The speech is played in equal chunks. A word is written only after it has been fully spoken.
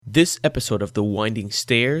This episode of The Winding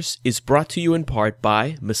Stairs is brought to you in part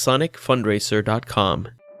by MasonicFundraiser.com.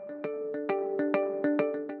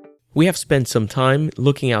 We have spent some time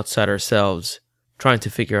looking outside ourselves, trying to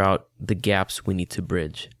figure out the gaps we need to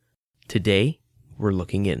bridge. Today, we're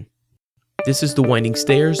looking in. This is The Winding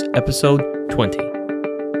Stairs, episode 20.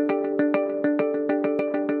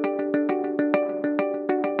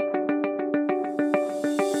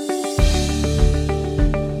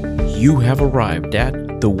 You have arrived at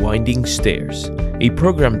The Winding Stairs, a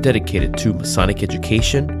program dedicated to Masonic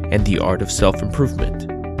education and the art of self-improvement.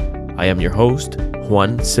 I am your host,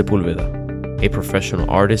 Juan Sepulveda, a professional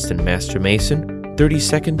artist and master mason,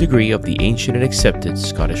 32nd degree of the Ancient and Accepted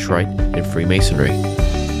Scottish Rite in Freemasonry.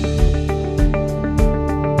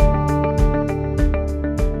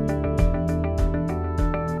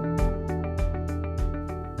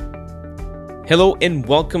 Hello and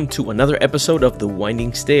welcome to another episode of The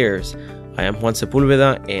Winding Stairs. I am Juan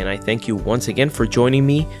Sepulveda and I thank you once again for joining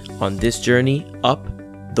me on this journey up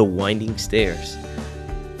the winding stairs.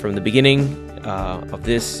 From the beginning of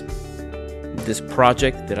this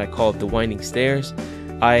project that I call The Winding Stairs,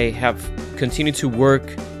 I have continued to work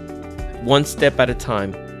one step at a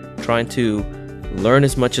time, trying to learn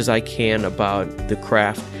as much as I can about the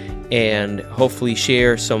craft and hopefully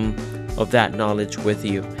share some of that knowledge with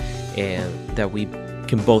you, and that we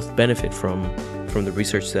can both benefit from the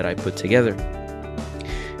research that I put together.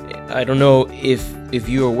 I don't know if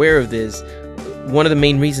you're aware of this. One of the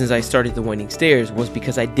main reasons I started The Winding Stairs was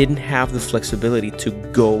because I didn't have the flexibility to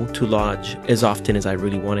go to lodge as often as I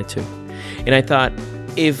really wanted to. And I thought,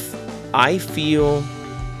 if I feel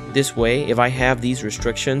this way, if I have these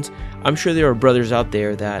restrictions, I'm sure there are brothers out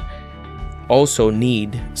there that also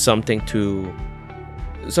need something to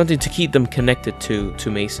keep them connected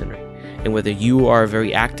to Masonry. And whether you are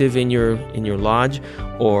very active in your lodge,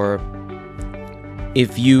 or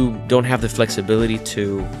if you don't have the flexibility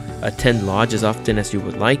to attend lodge as often as you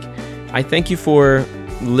would like, I thank you for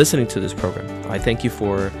listening to this program. I thank you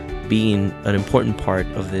for being an important part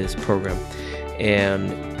of this program.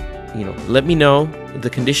 And, let me know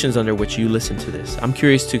the conditions under which you listen to this. I'm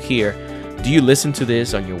curious to hear, do you listen to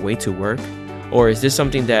this on your way to work? Or is this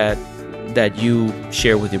something that you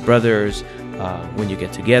share with your brothers when you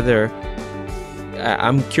get together?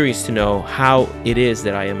 I'm curious to know how it is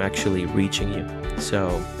that I am actually reaching you.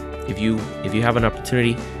 So if you have an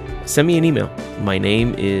opportunity, send me an email. My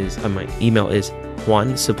email is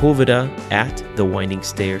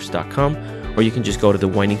juansepulveda@thewindingstairs.com, or you can just go to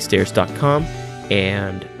thewindingstairs.com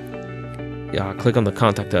and click on the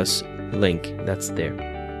Contact Us link that's there.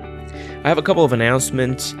 I have a couple of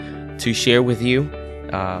announcements to share with you.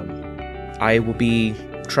 I will be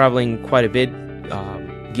traveling quite a bit,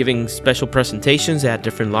 giving special presentations at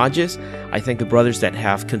different lodges. I thank the brothers that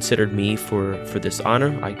have considered me for this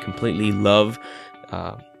honor. I completely love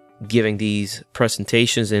giving these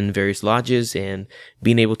presentations in various lodges and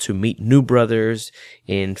being able to meet new brothers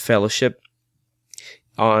in fellowship.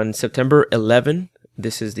 On September 11,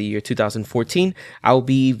 this is the year 2014, I'll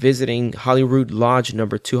be visiting Holyrood Lodge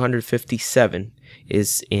number 257,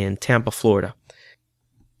 is in Tampa, Florida.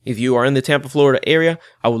 If you are in the Tampa, Florida area,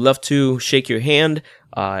 I would love to shake your hand.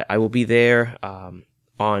 I will be there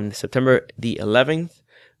on September the 11th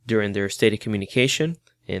during their State of Communication.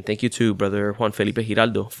 And thank you to Brother Juan Felipe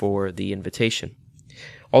Giraldo for the invitation.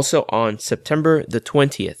 Also on September the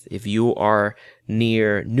 20th, if you are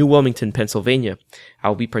near New Wilmington, Pennsylvania,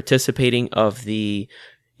 I'll be participating of the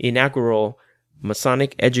inaugural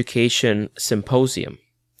Masonic Education Symposium,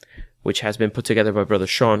 which has been put together by Brother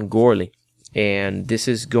Sean Gorley. And this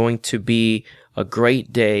is going to be a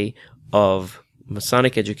great day of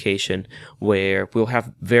Masonic education, where we'll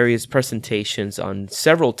have various presentations on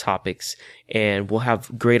several topics, and we'll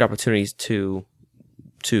have great opportunities to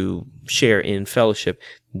share in fellowship.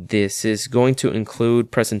 This is going to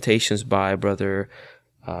include presentations by Brother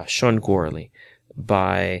Sean Gorley,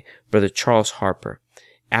 by Brother Charles Harper,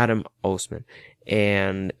 Adam Osman,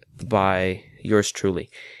 and by yours truly.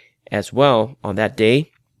 As well, on that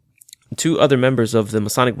day, 2 other members of the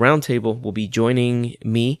Masonic Roundtable will be joining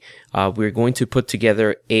me. We're going to put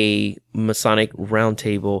together a Masonic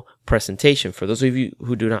Roundtable presentation. For those of you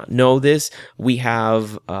who do not know this, we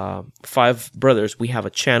have 5 brothers. We have a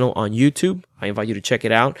channel on YouTube. I invite you to check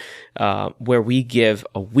it out, where we give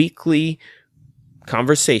a weekly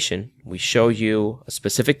conversation. We show you a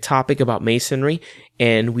specific topic about Masonry,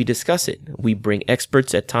 and we discuss it. We bring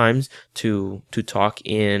experts at times to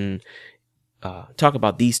talk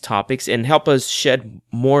about these topics and help us shed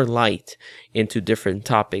more light into different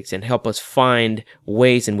topics and help us find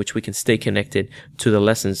ways in which we can stay connected to the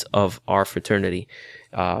lessons of our fraternity.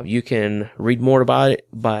 You can read more about it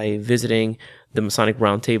by visiting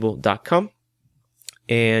themasonicroundtable.com,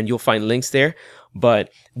 and you'll find links there.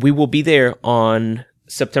 But we will be there on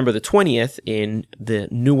September the 20th in the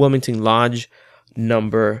New Wilmington Lodge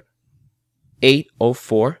number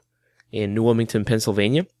 804 in New Wilmington,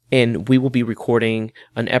 Pennsylvania. And we will be recording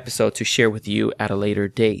an episode to share with you at a later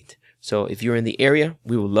date. So if you're in the area,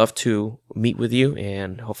 we would love to meet with you,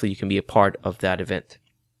 and hopefully you can be a part of that event.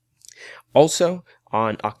 Also,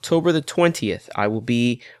 on October the 20th, I will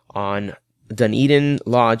be on Dunedin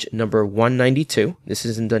Lodge number 192. This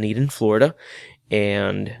is in Dunedin, Florida.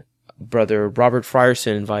 And Brother Robert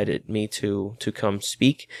Frierson invited me to come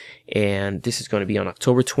speak. And this is going to be on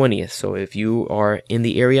October 20th. So if you are in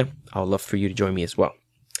the area, I would love for you to join me as well.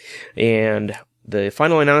 And the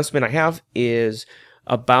final announcement I have is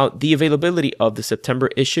about the availability of the September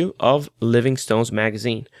issue of Living Stones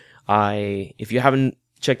magazine. If you haven't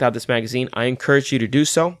checked out this magazine, I encourage you to do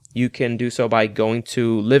so. You can do so by going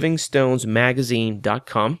to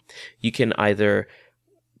livingstonesmagazine.com. You can either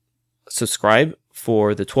subscribe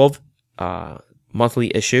for the 12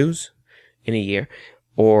 monthly issues in a year,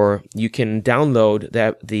 or you can download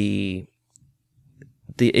the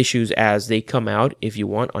issues as they come out if you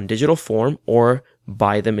want on digital form, or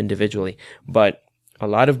buy them individually. But a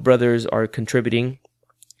lot of brothers are contributing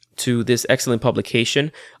to this excellent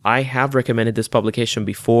publication. I have recommended this publication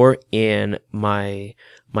before in my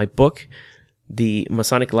book, the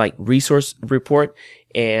Masonic Light Resource Report.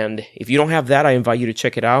 And if you don't have that, I invite you to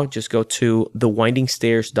check it out. Just go to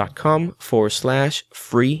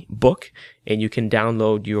thewindingstairs.com/free book, and you can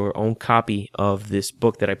download your own copy of this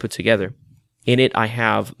book that I put together. In it, I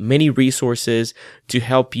have many resources to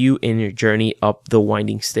help you in your journey up the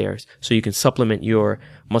winding stairs, so you can supplement your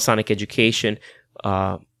Masonic education,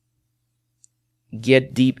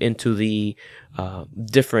 get deep into the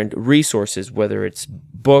different resources, whether it's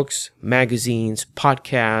books, magazines,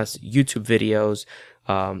 podcasts, YouTube videos.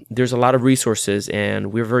 There's a lot of resources,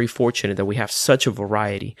 and we're very fortunate that we have such a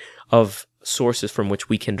variety of sources from which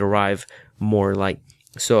we can derive more light.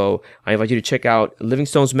 So I invite you to check out Living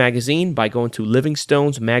Stones Magazine by going to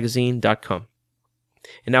livingstonesmagazine.com.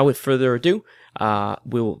 And now, with further ado,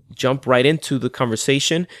 we'll jump right into the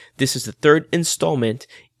conversation. This is the third installment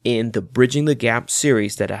in the Bridging the Gap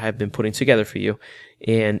series that I have been putting together for you,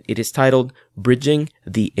 and it is titled Bridging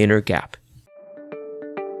the Inner Gap.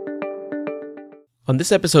 On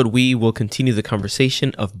this episode, we will continue the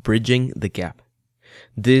conversation of bridging the gap.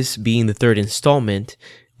 This being the third installment,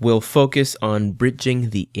 we'll focus on bridging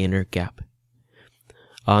the inner gap.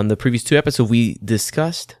 On the previous two episodes, we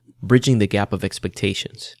discussed bridging the gap of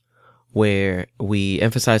expectations, where we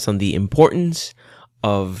emphasized on the importance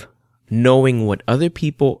of knowing what other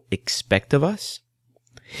people expect of us,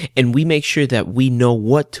 and we make sure that we know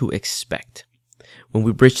what to expect. When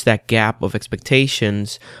we bridge that gap of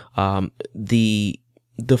expectations, the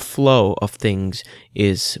flow of things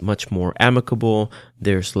is much more amicable.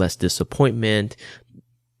 There's less disappointment.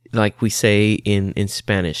 Like we say in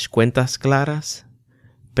Spanish, cuentas claras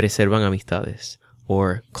preservan amistades,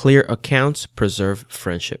 or clear accounts preserve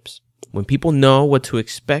friendships. When people know what to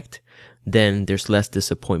expect, then there's less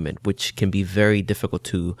disappointment, which can be very difficult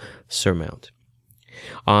to surmount.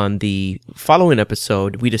 On the following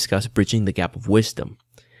episode, we discussed bridging the gap of wisdom,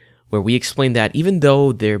 where we explain that even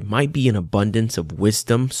though there might be an abundance of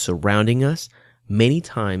wisdom surrounding us, many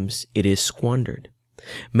times it is squandered.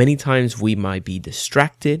 Many times we might be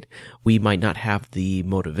distracted, we might not have the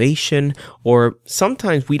motivation, or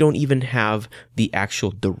sometimes we don't even have the actual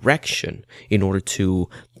direction in order to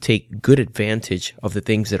take good advantage of the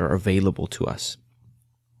things that are available to us.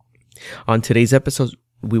 On today's episode,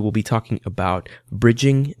 we will be talking about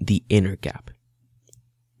bridging the inner gap,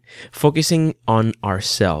 focusing on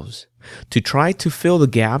ourselves to try to fill the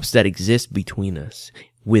gaps that exist between us,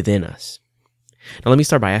 within us. Now, let me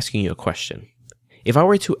start by asking you a question. If I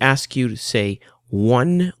were to ask you to say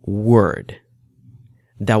one word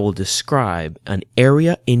that will describe an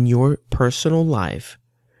area in your personal life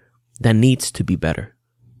that needs to be better,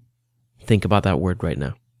 think about that word right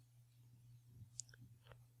now.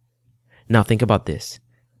 Now think about this.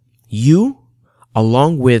 You,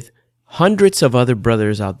 along with hundreds of other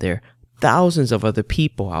brothers out there, thousands of other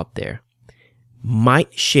people out there,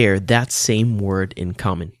 might share that same word in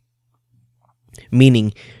common.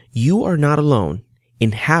 Meaning, you are not alone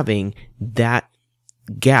in having that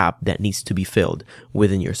gap that needs to be filled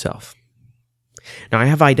within yourself. Now, I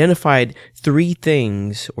have identified three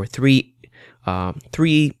things, or three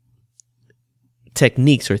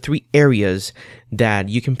techniques, or three areas that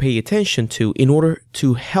you can pay attention to in order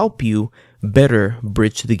to help you better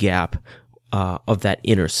bridge the gap of that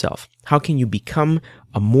inner self? How can you become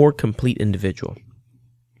a more complete individual?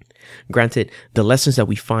 Granted, the lessons that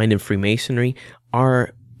we find in Freemasonry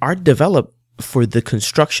are developed for the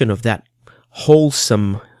construction of that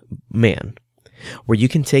wholesome man, where you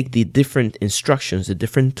can take the different instructions, the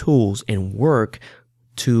different tools, and work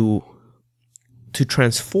to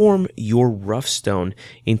transform your rough stone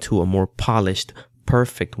into a more polished,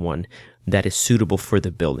 perfect one that is suitable for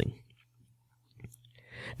the building.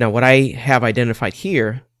 Now, what I have identified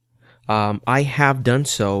here, I have done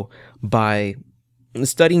so by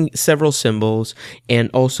studying several symbols and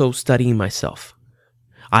also studying myself.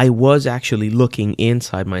 I was actually looking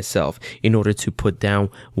inside myself in order to put down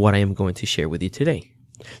what I am going to share with you today.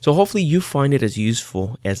 So hopefully you find it as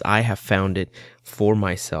useful as I have found it for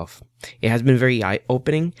myself. It has been very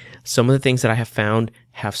eye-opening. Some of the things that I have found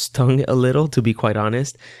have stung a little, to be quite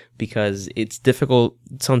honest, because it's difficult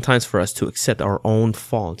sometimes for us to accept our own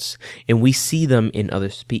faults, and we see them in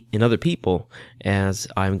other people, as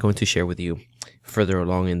I'm going to share with you further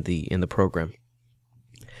along in the program.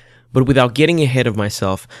 But without getting ahead of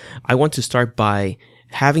myself, I want to start by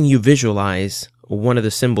having you visualize one of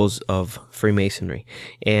the symbols of Freemasonry.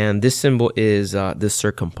 And this symbol is the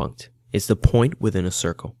circumpunct. It's the point within a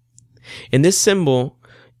circle. And this symbol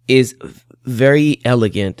is very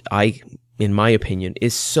elegant, in my opinion,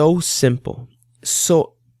 is so simple,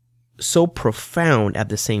 so profound at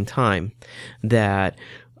the same time that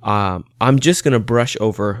I'm just going to brush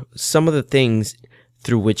over some of the things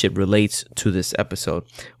through which it relates to this episode.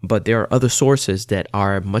 But there are other sources that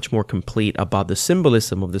are much more complete about the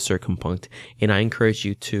symbolism of the circumpunct, and I encourage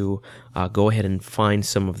you to go ahead and find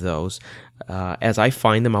some of those. As I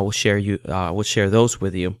find them, I will share those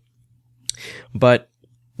with you. But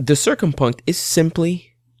the circumpunct is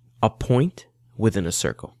simply a point within a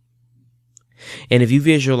circle. And if you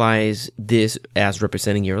visualize this as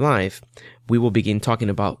representing your life, we will begin talking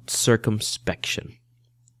about circumspection.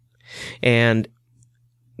 And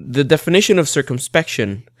the definition of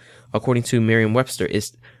circumspection, according to Merriam-Webster,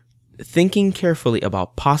 is thinking carefully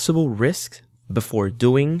about possible risks before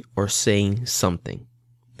doing or saying something.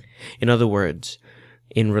 In other words,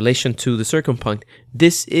 in relation to the circumpunct,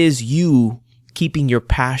 this is you keeping your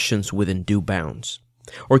passions within due bounds,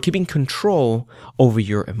 or keeping control over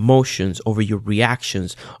your emotions, over your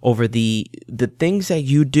reactions, over the things that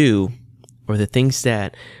you do, or the things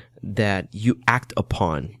that you act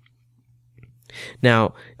upon.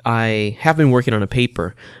 Now, I have been working on a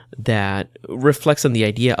paper that reflects on the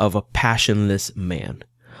idea of a passionless man,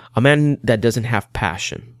 a man that doesn't have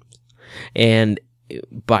passion. And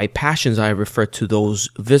by passions, I refer to those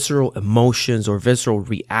visceral emotions or visceral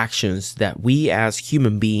reactions that we as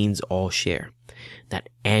human beings all share. That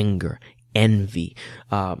anger, envy,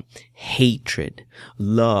 hatred,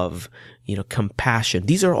 love, compassion.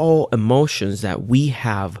 These are all emotions that we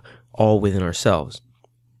have all within ourselves.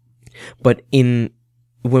 But when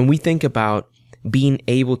we think about being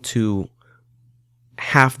able to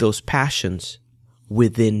have those passions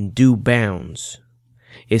within due bounds,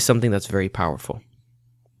 is something that's very powerful.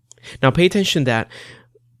 Now, pay attention that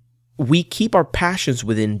we keep our passions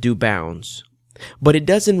within due bounds, but it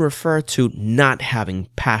doesn't refer to not having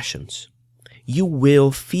passions. You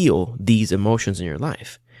will feel these emotions in your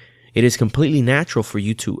life. It is completely natural for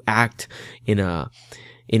you to act in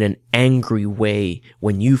an angry way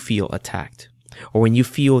when you feel attacked, or when you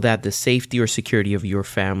feel that the safety or security of your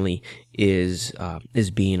family is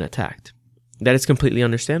being attacked. That is completely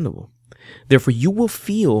understandable. Therefore, you will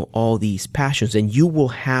feel all these passions, and you will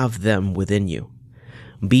have them within you.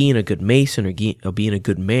 Being a good Mason or being a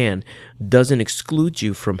good man doesn't exclude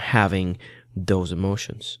you from having those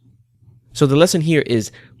emotions. So the lesson here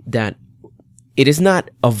is that it is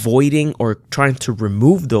not avoiding or trying to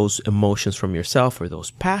remove those emotions from yourself or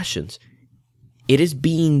those passions. It is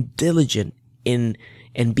being diligent and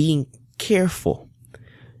being careful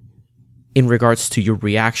in regards to your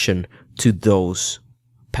reaction to those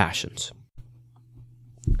passions.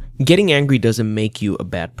 Getting angry doesn't make you a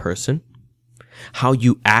bad person. How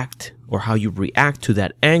you act or how you react to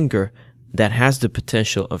that anger, that has the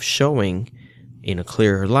potential of showing in a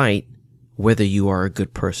clearer light whether you are a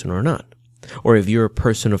good person or not. Or if you're a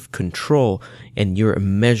person of control and you're a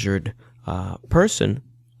measured person,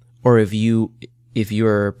 or if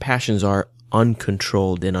your passions are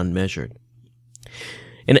uncontrolled and unmeasured.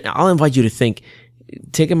 And I'll invite you to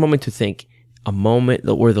take a moment to think, a moment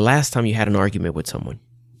or the last time you had an argument with someone.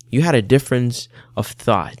 You had a difference of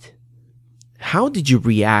thought. How did you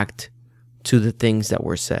react to the things that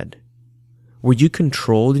were said? Were you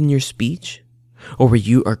controlled in your speech? Or were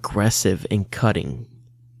you aggressive and cutting?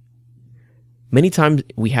 Many times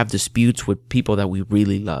we have disputes with people that we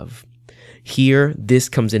really love. Here, this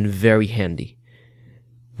comes in very handy.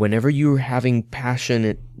 Whenever you're having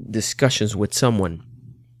passionate discussions with someone,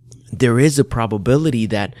 there is a probability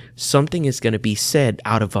that something is going to be said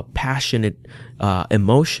out of a passionate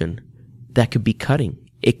emotion that could be cutting.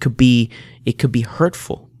 It could be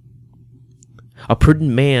hurtful. A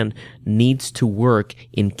prudent man needs to work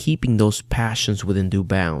in keeping those passions within due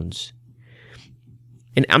bounds.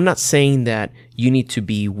 And I'm not saying that you need to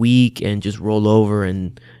be weak and just roll over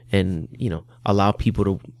and allow people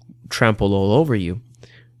to trample all over you.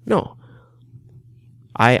 No.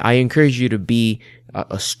 I encourage you to be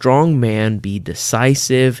a strong man, be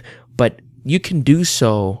decisive, but you can do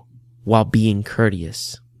so while being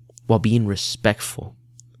courteous, while being respectful,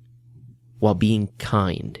 while being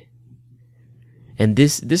kind. And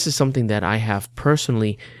this is something that I have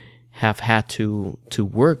personally had to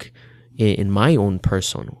work in my own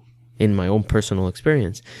personal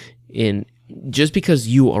experience. Just because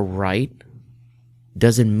you are right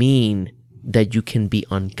doesn't mean that you can be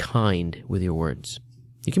unkind with your words.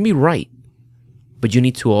 You can be right, but you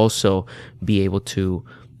need to also be able to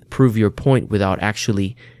prove your point without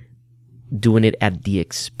actually doing it at the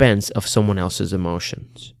expense of someone else's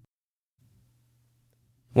emotions.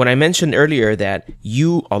 When I mentioned earlier that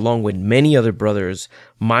you, along with many other brothers,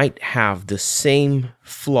 might have the same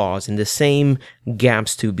flaws and the same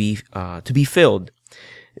gaps to be filled,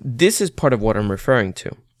 this is part of what I'm referring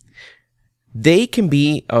to. They can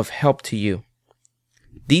be of help to you.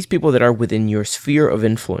 These people that are within your sphere of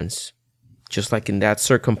influence, just like in that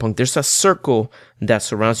circumpunct, there's a circle that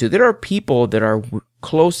surrounds you. There are people that are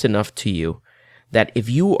close enough to you that if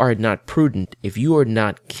you are not prudent, if you are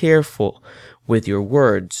not careful with your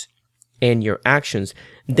words and your actions,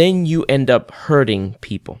 then you end up hurting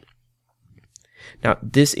people. Now,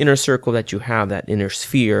 this inner circle that you have, that inner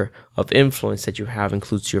sphere of influence that you have,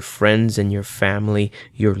 includes your friends and your family,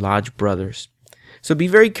 your lodge brothers. So be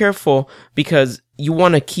very careful, because you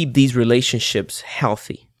want to keep these relationships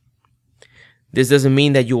healthy. This doesn't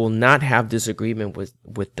mean that you will not have disagreement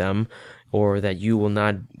with them, or that you will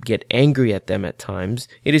not get angry at them at times.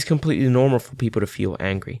 It is completely normal for people to feel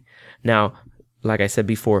angry. Now, like I said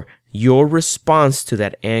before, your response to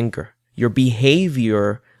that anger, your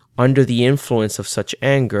behavior under the influence of such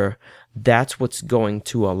anger, that's what's going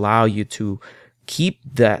to allow you to keep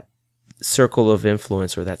that circle of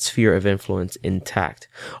influence or that sphere of influence intact.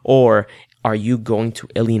 Or are you going to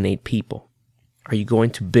alienate people? Are you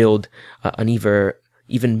going to build an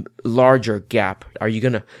even larger gap? Are you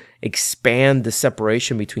going to expand the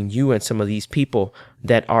separation between you and some of these people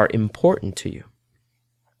that are important to you?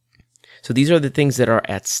 So these are the things that are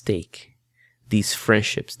at stake. These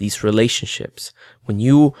friendships, these relationships. When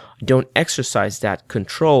you don't exercise that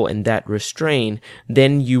control and that restraint,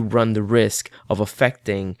 then you run the risk of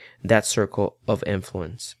affecting that circle of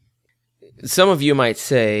influence. Some of you might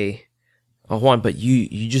say, "Oh, Juan, but you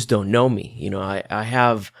just don't know me. You know, I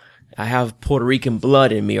have Puerto Rican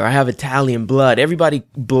blood in me, or I have Italian blood." Everybody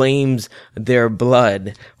blames their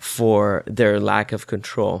blood for their lack of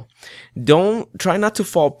control. Try not to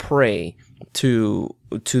fall prey to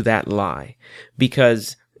that lie,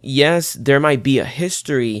 because yes, there might be a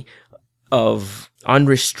history of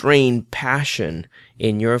unrestrained passion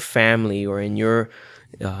in your family or in your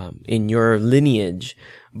lineage,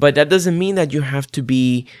 but that doesn't mean that you have to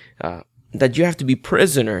be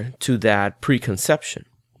prisoner to that preconception.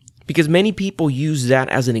 Because many people use that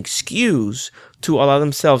as an excuse to allow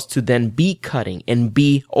themselves to then be cutting and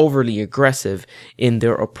be overly aggressive in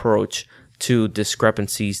their approach to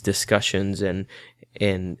discrepancies, discussions, and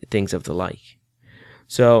things of the like.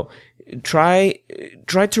 So try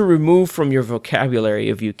to remove from your vocabulary,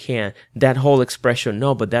 if you can, that whole expression,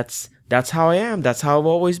 "No, but that's how I am. That's how I've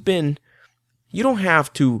always been." You don't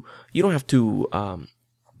have to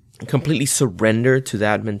completely surrender to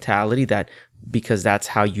that mentality, that because that's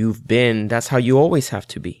how you've been, that's how you always have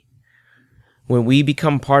to be. When we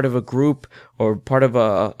become part of a group or part of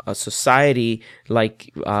a society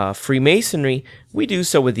like Freemasonry, we do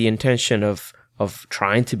so with the intention of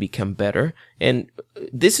trying to become better. And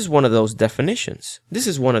this is one of those definitions. This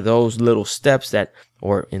is one of those little steps that,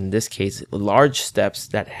 or in this case, large steps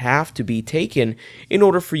that have to be taken in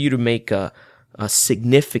order for you to make a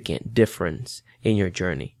significant difference in your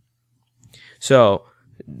journey. So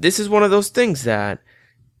this is one of those things that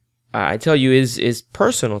I tell you is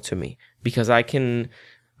personal to me, because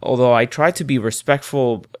although I try to be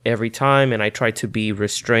respectful every time, and I try to be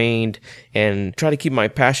restrained and try to keep my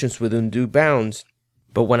passions within due bounds,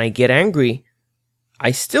 but when I get angry,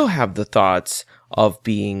 I still have the thoughts of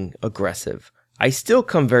being aggressive. I still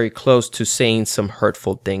come very close to saying some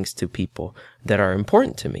hurtful things to people that are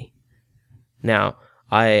important to me. Now,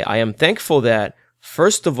 I am thankful that,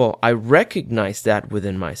 first of all, I recognize that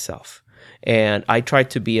within myself. And I try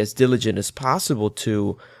to be as diligent as possible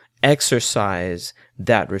to exercise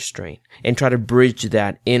that restraint and try to bridge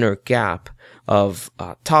that inner gap of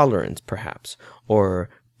tolerance, perhaps, or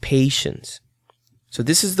patience. So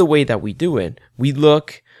this is the way that we do it. We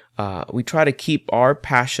try to keep our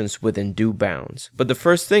passions within due bounds. But the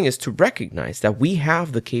first thing is to recognize that we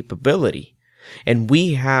have the capability, and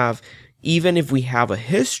we have, even if we have a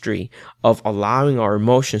history of allowing our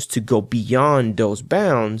emotions to go beyond those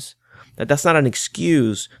bounds, that's not an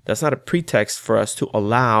excuse, that's not a pretext for us to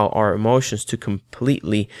allow our emotions to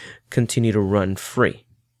completely continue to run free.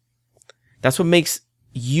 That's what makes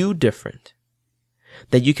you different.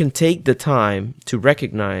 That you can take the time to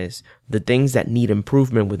recognize the things that need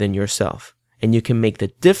improvement within yourself, and you can make the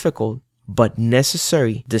difficult but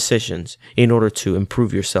necessary decisions in order to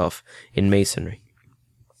improve yourself in Masonry.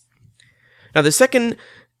 Now, the second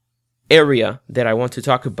area that I want to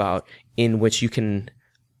talk about in which you can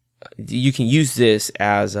use this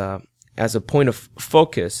as a point of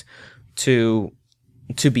focus to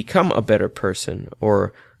become a better person,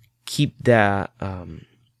 or keep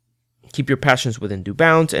your passions within due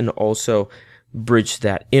bounds and also bridge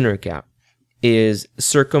that inner gap, is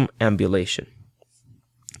circumambulation.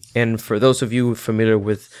 And for those of you familiar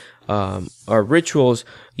with our rituals,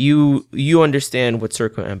 you understand what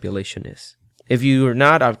circumambulation is. If you are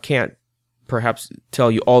not, I can't perhaps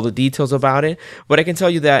tell you all the details about it, but I can tell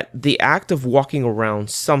you that the act of walking around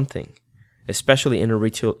something, especially in a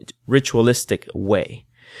ritualistic way,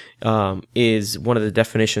 is one of the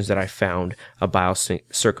definitions that I found about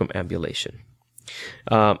circumambulation.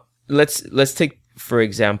 Let's take, for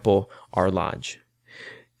example, our lodge.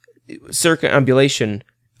 Circumambulation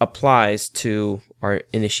applies to our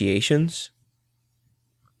initiations,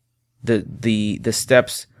 the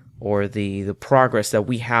steps or the progress that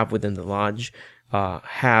we have within the lodge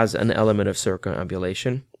has an element of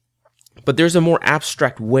circumambulation. But there's a more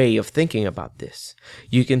abstract way of thinking about this.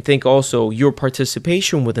 You can think also your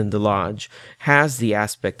participation within the lodge has the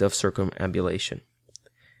aspect of circumambulation.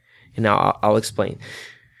 And now I'll explain.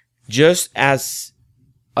 Just as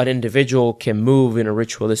an individual can move in a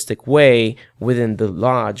ritualistic way within the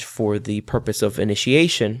lodge for the purpose of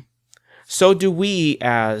initiation, so do we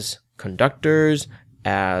as conductors,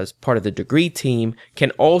 as part of the degree team,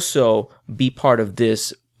 can also be part of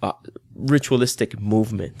this ritualistic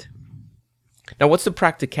movement. Now, what's the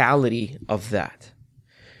practicality of that?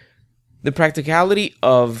 The practicality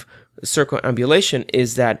of circumambulation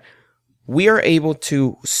is that we are able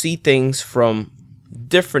to see things from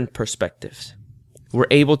different perspectives. We're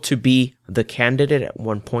able to be the candidate at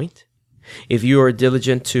one point. If you are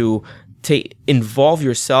diligent to involve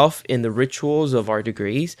yourself in the rituals of our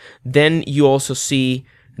degrees, then you also see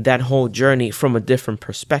that whole journey from a different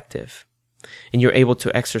perspective. And you're able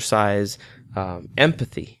to exercise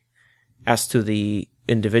empathy as to the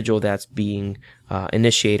individual that's being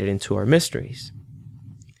initiated into our mysteries.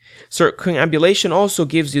 Circumambulation also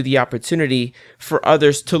gives you the opportunity for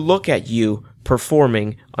others to look at you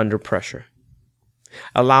performing under pressure.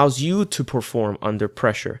 Allows you to perform under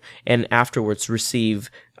pressure and afterwards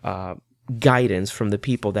receive guidance from the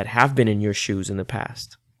people that have been in your shoes in the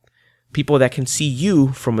past. People that can see you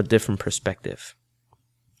from a different perspective.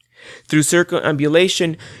 Through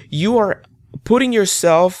circumambulation, you are putting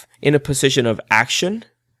yourself in a position of action,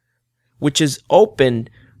 which is open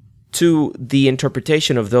to the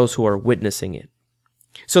interpretation of those who are witnessing it.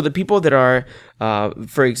 So the people that are,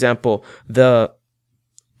 for example, the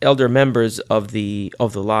elder members of the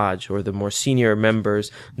lodge, or the more senior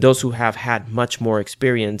members, those who have had much more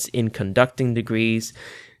experience in conducting degrees,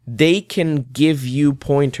 they can give you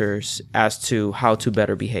pointers as to how to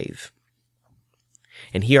better behave.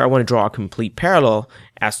 And here I want to draw a complete parallel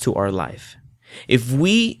as to our life. If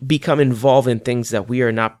we become involved in things that we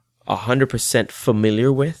are not 100%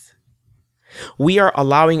 familiar with, we are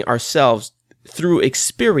allowing ourselves through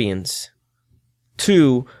experience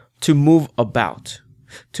to move about,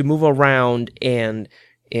 to move around and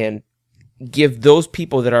give those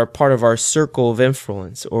people that are part of our circle of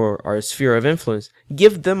influence or our sphere of influence,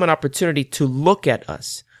 give them an opportunity to look at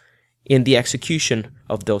us in the execution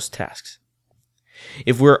of those tasks.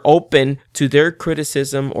 If we're open to their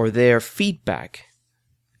criticism or their feedback,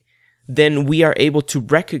 then we are able to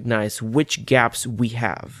recognize which gaps we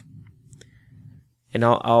have. And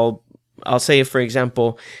I'll say, for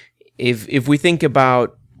example, if we think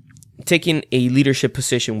about taking a leadership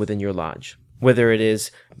position within your lodge, whether it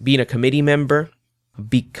is being a committee member,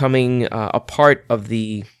 becoming a part of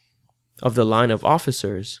the line of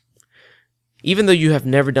officers, even though you have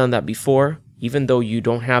never done that before, even though you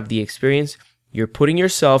don't have the experience, You're putting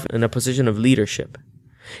yourself in a position of leadership.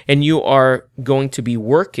 And you are going to be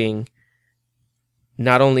working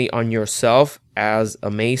not only on yourself as a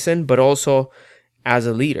Mason, but also as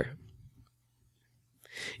a leader.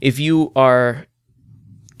 If you are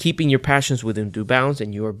keeping your passions within due bounds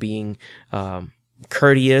and you are being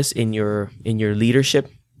courteous in your leadership,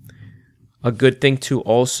 a good thing to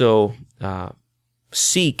also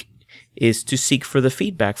seek is to seek for the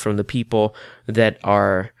feedback from the people that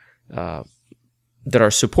are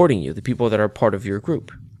supporting you, the people that are part of your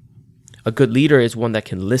group. A good leader is one that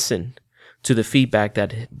can listen to the feedback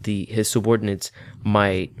that his subordinates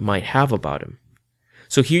might have about him.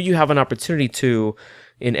 So here you have an opportunity to,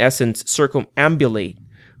 in essence, circumambulate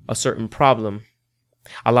a certain problem,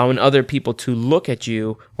 allowing other people to look at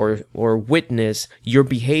you or witness your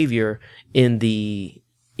behavior in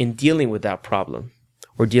dealing with that problem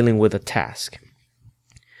or dealing with a task.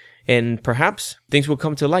 And perhaps things will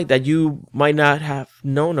come to light that you might not have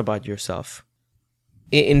known about yourself.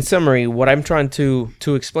 In summary, what I'm trying to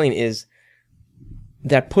explain is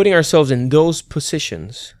that putting ourselves in those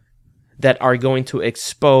positions that are going to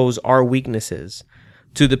expose our weaknesses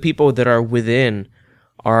to the people that are within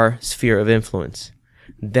our sphere of influence,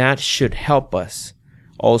 that should help us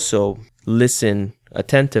also listen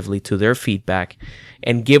attentively to their feedback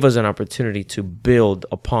and give us an opportunity to build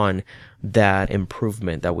upon that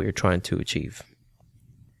improvement that we're trying to achieve.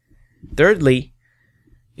 Thirdly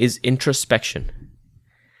is introspection.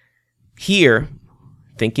 Here,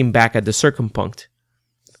 thinking back at the circumpunct,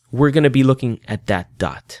 we're going to be looking at that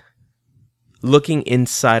dot, looking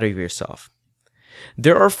inside of yourself.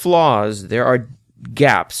 There are flaws, there are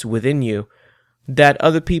gaps within you that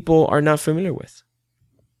other people are not familiar with.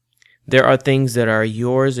 There are things that are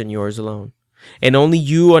yours and yours alone, and only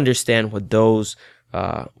you understand what those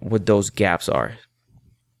gaps are.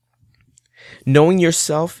 Knowing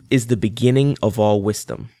yourself is the beginning of all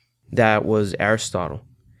wisdom. That was Aristotle.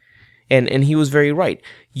 And he was very right.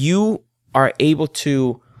 You are able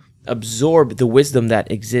to absorb the wisdom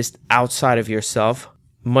that exists outside of yourself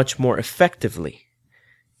much more effectively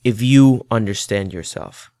if you understand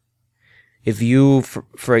yourself. If you,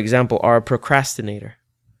 for example, are a procrastinator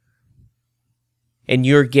and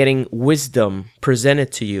you're getting wisdom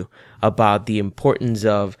presented to you about the importance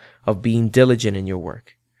of being diligent in your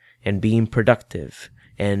work and being productive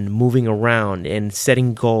and moving around and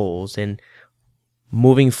setting goals and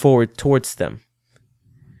moving forward towards them,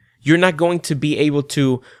 you're not going to be able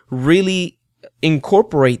to really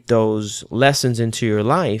incorporate those lessons into your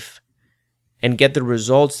life and get the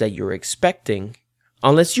results that you're expecting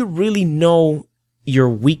unless you really know your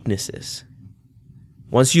weaknesses.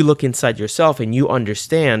 Once you look inside yourself and you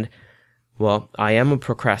understand, well, I am a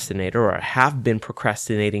procrastinator, or I have been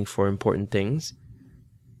procrastinating for important things,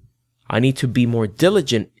 I need to be more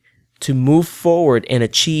diligent to move forward and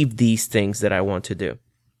achieve these things that I want to do.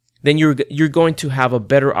 Then you're going to have a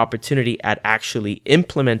better opportunity at actually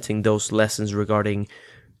implementing those lessons regarding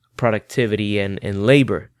productivity and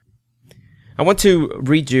labor. I want to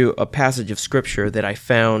read you a passage of scripture that I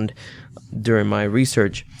found during my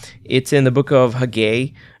research. It's in the book of Haggai,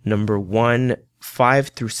 number 1, 5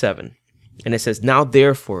 through 7. And it says, "Now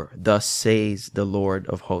therefore, thus says the Lord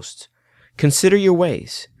of hosts, consider your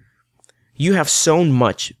ways. You have sown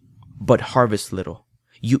much, but harvest little.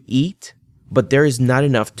 You eat, but there is not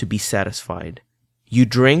enough to be satisfied. You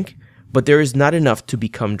drink, but there is not enough to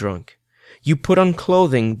become drunk. You put on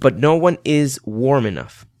clothing, but no one is warm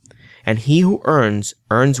enough. And he who earns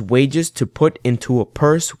wages to put into a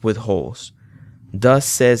purse with holes. Thus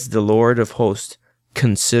says the Lord of hosts,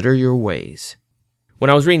 consider your ways." When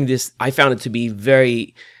I was reading this, I found it to be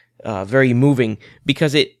very, very moving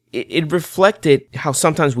because it reflected how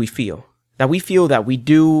sometimes we feel. That we feel that we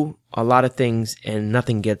do a lot of things and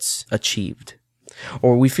nothing gets achieved.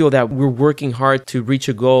 Or we feel that we're working hard to reach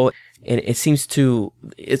a goal and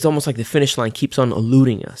it's almost like the finish line keeps on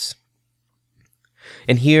eluding us.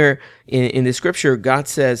 And here in the scripture, God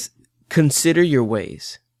says, consider your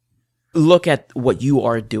ways. Look at what you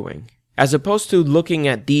are doing. As opposed to looking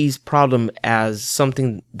at these problems as some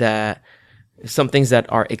things that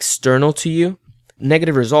are external to you,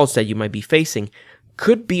 negative results that you might be facing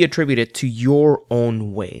could be attributed to your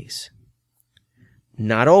own ways.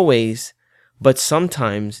 Not always, but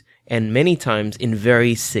sometimes and many times in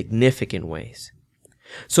very significant ways.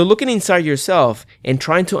 So looking inside yourself and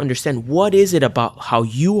trying to understand what is it about how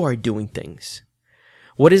you are doing things?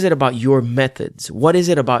 What is it about your methods? What is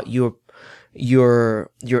it about your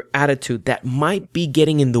attitude that might be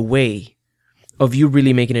getting in the way of you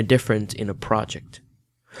really making a difference in a project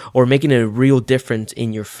or making a real difference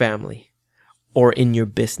in your family or in your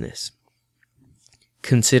business?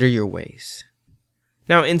 Consider your ways.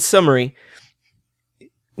 Now, in summary,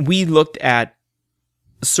 we looked at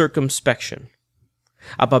circumspection,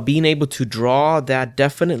 about being able to draw that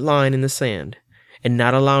definite line in the sand and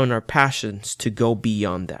not allowing our passions to go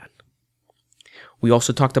beyond that. We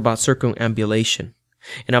also talked about circumambulation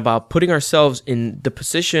and about putting ourselves in the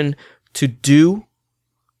position to do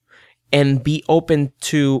and be open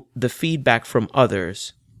to the feedback from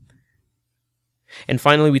others. And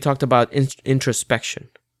finally, we talked about introspection,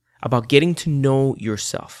 about getting to know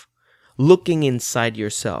yourself, looking inside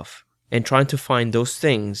yourself, and trying to find those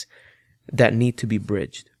things that need to be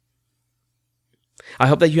bridged. I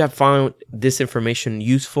hope that you have found this information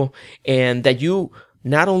useful and that you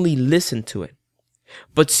not only listen to it,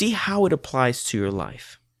 but see how it applies to your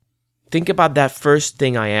life. Think about that first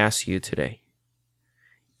thing I asked you today.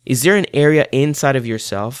 Is there an area inside of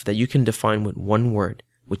yourself that you can define with one word,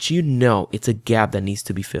 which you know it's a gap that needs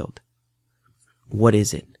to be filled? What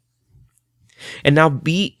is it? And now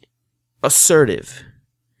be assertive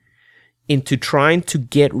into trying to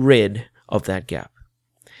get rid of that gap.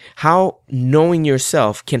 How knowing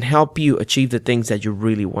yourself can help you achieve the things that you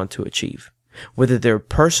really want to achieve. Whether they're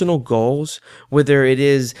personal goals, whether it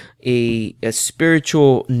is a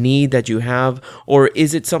spiritual need that you have, or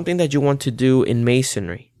is it something that you want to do in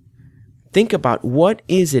masonry? Think about what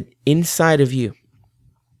is it inside of you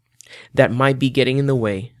that might be getting in the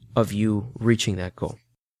way of you reaching that goal.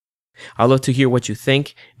 I'd love to hear what you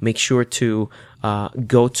think. Make sure to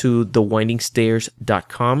go to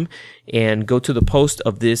thewindingstairs.com and go to the post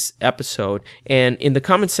of this episode. And in the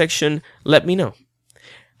comment section, let me know.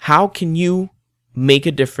 How can you make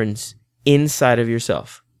a difference inside of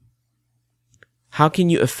yourself? How can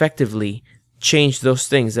you effectively change those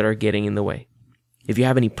things that are getting in the way? If you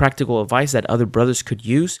have any practical advice that other brothers could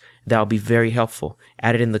use, that will be very helpful.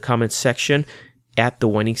 Add it in the comments section at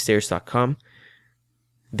thewindingstairs.com.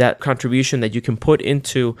 That contribution that you can put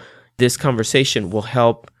into this conversation will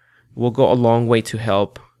go a long way to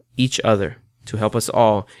help each other, to help us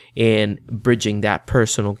all in bridging that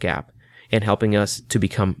personal gap and helping us to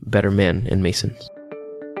become better men and masons.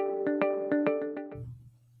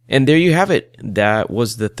 And there you have it. That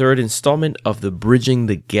was the third installment of the Bridging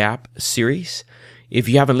the Gap series. If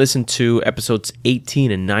you haven't listened to episodes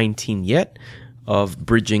 18 and 19 yet of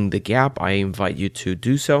Bridging the Gap, I invite you to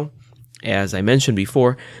do so. As I mentioned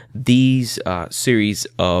before, these series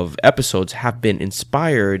of episodes have been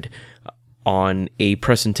inspired on a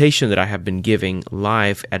presentation that I have been giving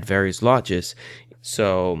live at various lodges.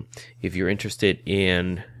 So if you're interested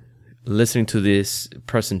in listening to this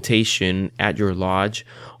presentation at your lodge,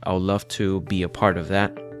 I would love to be a part of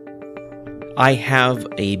that. I have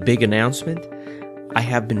a big announcement. I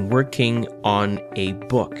have been working on a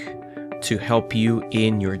book to help you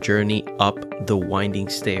in your journey up the winding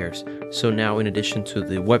stairs. So now, in addition to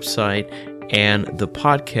the website and the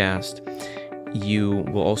podcast, you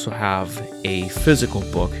will also have a physical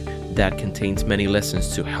book that contains many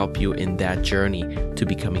lessons to help you in that journey to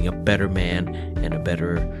becoming a better man and a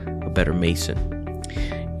better mason.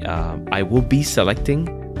 I will be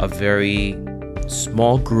selecting a very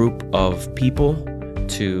small group of people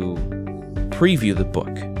to preview the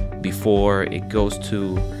book before it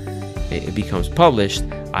becomes published.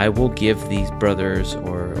 I will give these brothers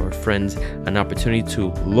or friends an opportunity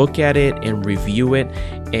to look at it and review it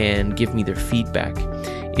and give me their feedback.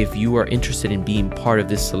 If you are interested in being part of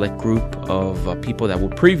this select group of people that will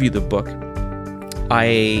preview the book,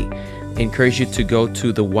 I encourage you to go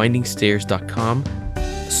to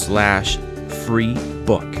thewindingstairs.com/free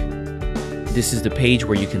book. This is the page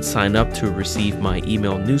where you can sign up to receive my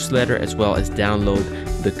email newsletter as well as download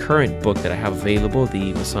the current book that I have available,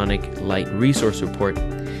 the Masonic Light Resource Report,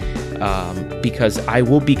 because I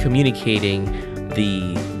will be communicating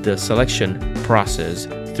the selection process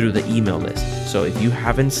through the email list. So if you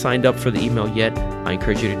haven't signed up for the email yet, I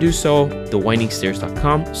encourage you to do so,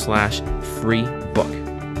 thewindingstairs.com/free book.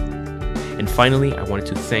 And finally, I wanted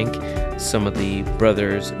to thank some of the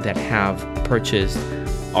brothers that have purchased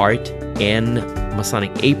art and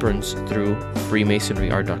Masonic aprons through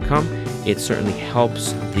freemasonryart.com. It certainly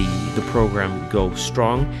helps the program go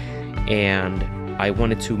strong. And I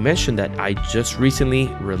wanted to mention that I just recently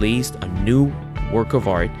released a new work of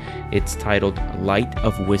art. It's titled Light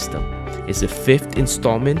of Wisdom. It's the 5th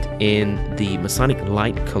installment in the Masonic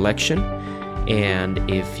Light collection. And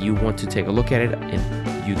if you want to take a look at it, and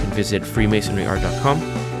you can visit freemasonryart.com.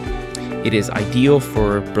 It is ideal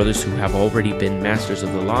for brothers who have already been masters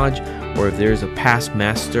of the lodge, or if there is a past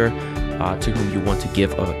master to whom you want to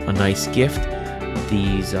give a nice gift.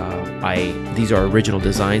 These are original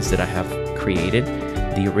designs that I have created.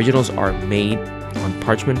 The originals are made on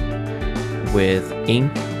parchment with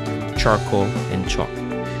ink, charcoal, and chalk.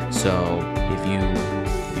 So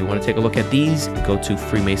if you want to take a look at these, go to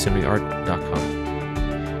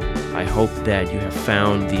freemasonryart.com. I hope that you have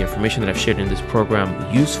found the information that I've shared in this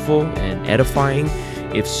program useful and edifying.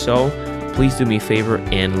 If so, please do me a favor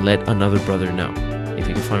and let another brother know. If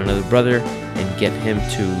you can find another brother and get him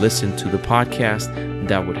to listen to the podcast,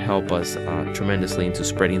 that would help us tremendously into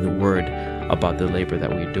spreading the word about the labor that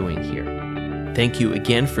we're doing here. Thank you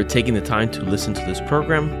again for taking the time to listen to this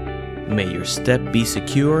program. May your step be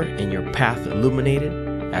secure and your path illuminated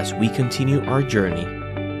as we continue our journey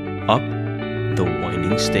up the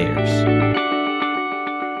winding stairs.